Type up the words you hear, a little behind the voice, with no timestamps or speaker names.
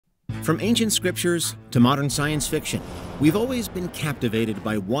From ancient scriptures to modern science fiction, we've always been captivated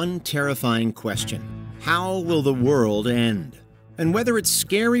by one terrifying question: how will the world end? And whether it's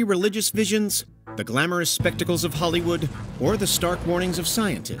scary religious visions, the glamorous spectacles of Hollywood, or the stark warnings of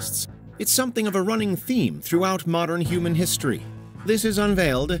scientists, it's something of a running theme throughout modern human history. This is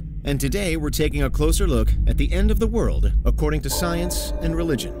Unveiled, and today we're taking a closer look at the end of the world according to science and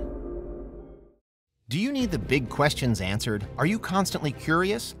religion. Do you need the big questions answered? Are you constantly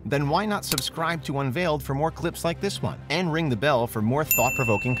curious? Then why not subscribe to Unveiled for more clips like this one, and ring the bell for more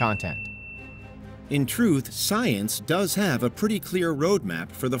thought-provoking content. In truth, science does have a pretty clear roadmap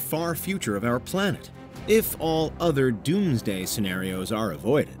for the far future of our planet, if all other doomsday scenarios are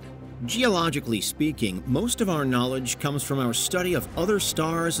avoided. Geologically speaking, most of our knowledge comes from our study of other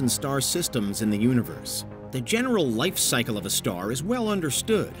stars and star systems in the universe. The general life cycle of a star is well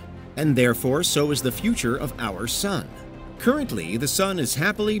understood, and therefore so is the future of our Sun. Currently, the Sun is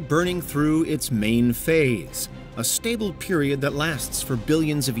happily burning through its main phase, a stable period that lasts for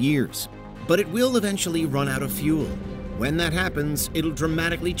billions of years. But it will eventually run out of fuel. When that happens, it'll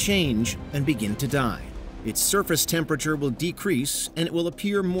dramatically change and begin to die. Its surface temperature will decrease and it will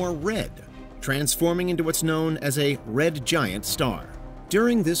appear more red, transforming into what's known as a red giant star.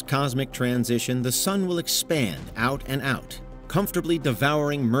 During this cosmic transition, the Sun will expand out and out, comfortably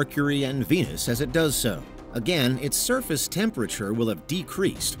devouring Mercury and Venus as it does so. Again, its surface temperature will have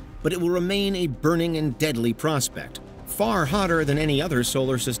decreased, but it will remain a burning and deadly prospect, far hotter than any other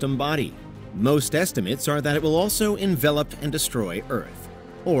solar system body. Most estimates are that it will also envelop and destroy Earth.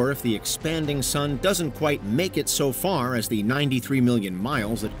 Or if the expanding Sun doesn't quite make it so far as the 93 million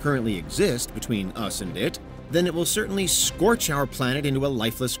miles that currently exist between us and it, then it will certainly scorch our planet into a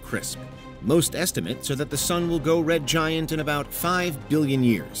lifeless crisp. Most estimates are that the Sun will go red giant in about 5 billion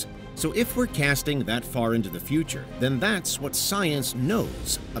years. So if we're casting that far into the future, then that's what science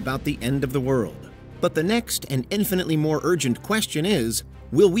knows about the end of the world. But the next and infinitely more urgent question is,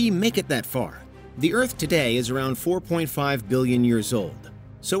 will we make it that far? The Earth today is around 4.5 billion years old.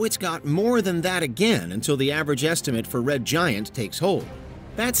 So it's got more than that again until the average estimate for red giant takes hold.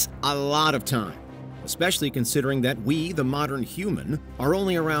 That's a lot of time, especially considering that we, the modern human, are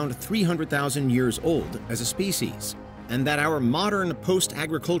only around 300,000 years old as a species, and that our modern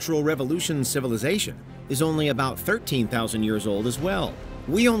post-agricultural revolution civilization is only about 13,000 years old as well.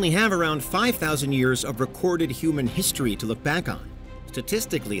 We only have around 5,000 years of recorded human history to look back on.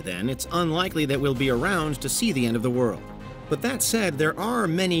 Statistically, then, it's unlikely that we'll be around to see the end of the world. But that said, there are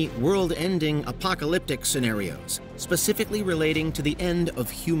many world-ending apocalyptic scenarios, specifically relating to the end of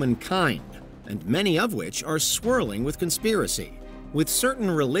humankind, and many of which are swirling with conspiracy. With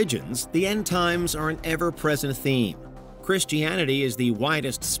certain religions, the end times are an ever-present theme. Christianity is the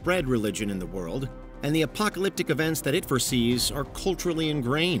widest spread religion in the world, and the apocalyptic events that it foresees are culturally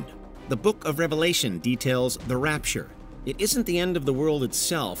ingrained. The Book of Revelation details the rapture. It isn't the end of the world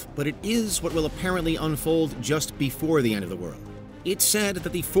itself, but it is what will apparently unfold just before the end of the world. It's said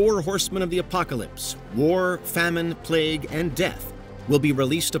that the 4 horsemen of the apocalypse, war, famine, plague, and death, will be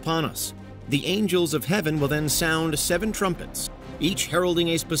released upon us. The angels of heaven will then sound 7 trumpets, each heralding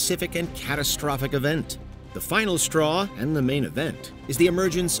a specific and catastrophic event. The final straw, and the main event, is the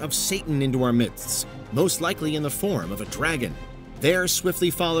emergence of Satan into our midst, most likely in the form of a dragon. There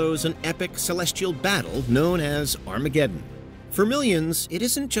swiftly follows an epic celestial battle known as Armageddon. For millions, it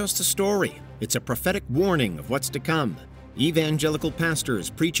isn't just a story, it's a prophetic warning of what's to come. Evangelical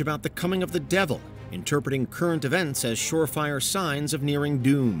pastors preach about the coming of the devil, interpreting current events as surefire signs of nearing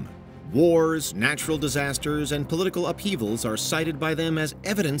doom. Wars, natural disasters, and political upheavals are cited by them as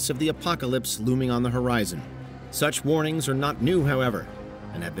evidence of the apocalypse looming on the horizon. Such warnings are not new, however,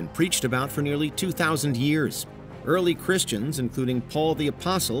 and have been preached about for nearly 2,000 years. Early Christians, including Paul the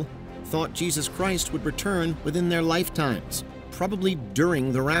Apostle, thought Jesus Christ would return within their lifetimes, probably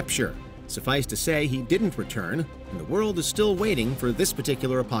during the rapture. Suffice to say, he didn't return, and the world is still waiting for this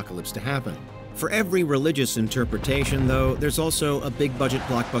particular apocalypse to happen. For every religious interpretation, though, there's also a big-budget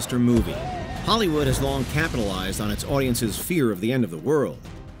blockbuster movie. Hollywood has long capitalized on its audience's fear of the end of the world,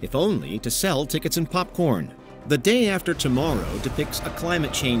 if only to sell tickets and popcorn. The Day After Tomorrow depicts a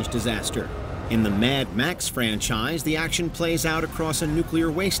climate change disaster. In the Mad Max franchise, the action plays out across a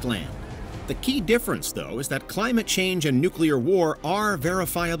nuclear wasteland. The key difference, though, is that climate change and nuclear war are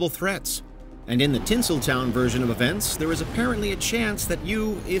verifiable threats. And in the Tinseltown version of events, there is apparently a chance that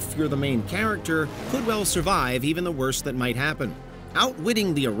you, if you're the main character, could well survive even the worst that might happen.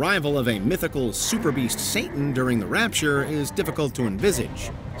 Outwitting the arrival of a mythical super beast Satan during the rapture is difficult to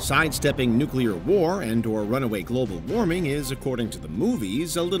envisage. Sidestepping nuclear war and/or runaway global warming is, according to the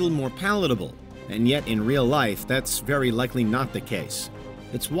movies, a little more palatable. And yet in real life, that's very likely not the case.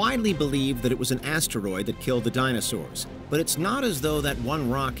 It's widely believed that it was an asteroid that killed the dinosaurs, but it's not as though that one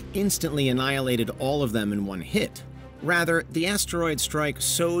rock instantly annihilated all of them in one hit. Rather, the asteroid strike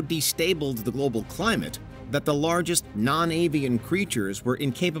so destabilized the global climate that the largest non-avian creatures were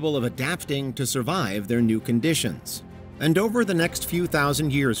incapable of adapting to survive their new conditions. And over the next few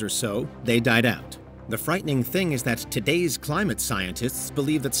thousand years or so, they died out. The frightening thing is that today's climate scientists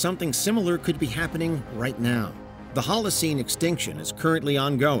believe that something similar could be happening right now. The Holocene extinction is currently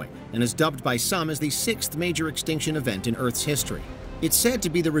ongoing and is dubbed by some as the 6th major extinction event in Earth's history. It's said to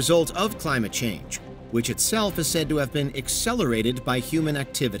be the result of climate change, which itself is said to have been accelerated by human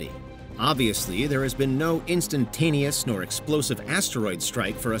activity. Obviously, there has been no instantaneous nor explosive asteroid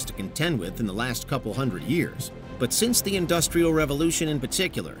strike for us to contend with in the last couple hundred years. But since the Industrial Revolution in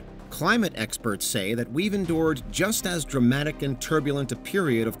particular, climate experts say that we've endured just as dramatic and turbulent a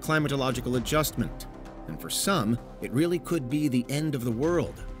period of climatological adjustment. And for some, it really could be the end of the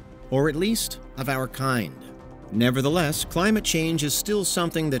world, or at least of our kind. Nevertheless, climate change is still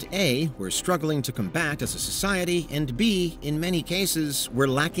something that A, we're struggling to combat as a society, and B, in many cases, we're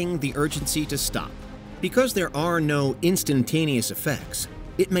lacking the urgency to stop. Because there are no instantaneous effects,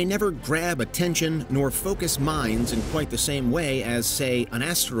 it may never grab attention nor focus minds in quite the same way as, say, an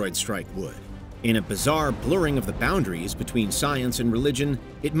asteroid strike would. In a bizarre blurring of the boundaries between science and religion,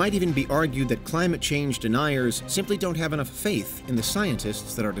 it might even be argued that climate change deniers simply don't have enough faith in the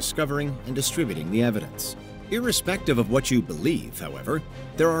scientists that are discovering and distributing the evidence. Irrespective of what you believe, however,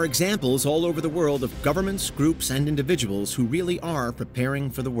 there are examples all over the world of governments, groups, and individuals who really are preparing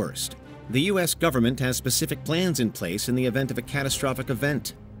for the worst. The U.S. government has specific plans in place in the event of a catastrophic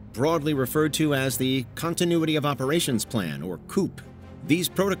event, broadly referred to as the Continuity of Operations Plan, or COOP. These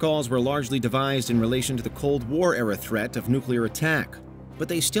protocols were largely devised in relation to the Cold War-era threat of nuclear attack, but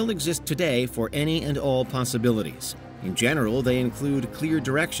they still exist today for any and all possibilities. In general, they include clear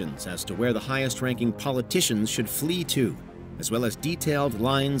directions as to where the highest-ranking politicians should flee to, as well as detailed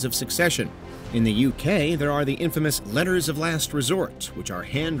lines of succession. In the UK, there are the infamous Letters of Last Resort, which are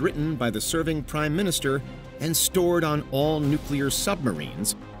handwritten by the serving Prime Minister and stored on all nuclear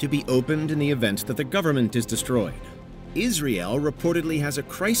submarines to be opened in the event that the government is destroyed. Israel reportedly has a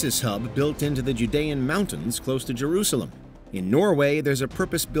crisis hub built into the Judean mountains close to Jerusalem. In Norway, there's a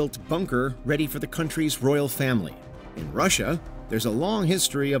purpose-built bunker ready for the country's royal family. In Russia, there's a long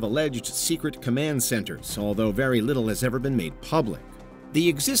history of alleged secret command centers, although very little has ever been made public. The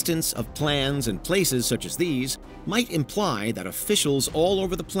existence of plans and places such as these might imply that officials all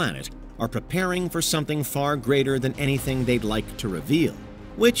over the planet are preparing for something far greater than anything they'd like to reveal,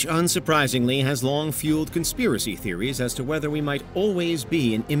 which, unsurprisingly, has long fueled conspiracy theories as to whether we might always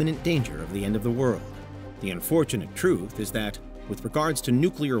be in imminent danger of the end of the world. The unfortunate truth is that, with regards to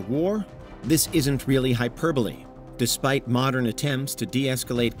nuclear war, this isn't really hyperbole. Despite modern attempts to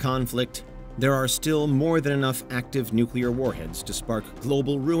de-escalate conflict, there are still more than enough active nuclear warheads to spark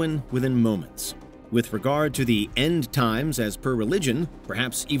global ruin within moments. With regard to the end times as per religion,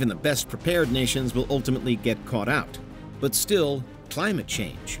 perhaps even the best prepared nations will ultimately get caught out. But still, climate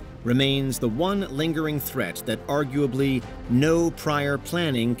change remains the one lingering threat that arguably no prior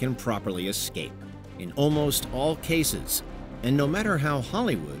planning can properly escape. In almost all cases, and no matter how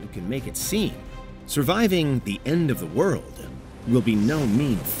Hollywood can make it seem, surviving the end of the world will be no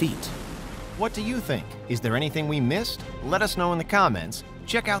mean feat. What do you think? Is there anything we missed? Let us know in the comments.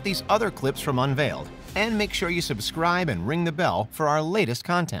 Check out these other clips from Unveiled, and make sure you subscribe and ring the bell for our latest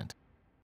content.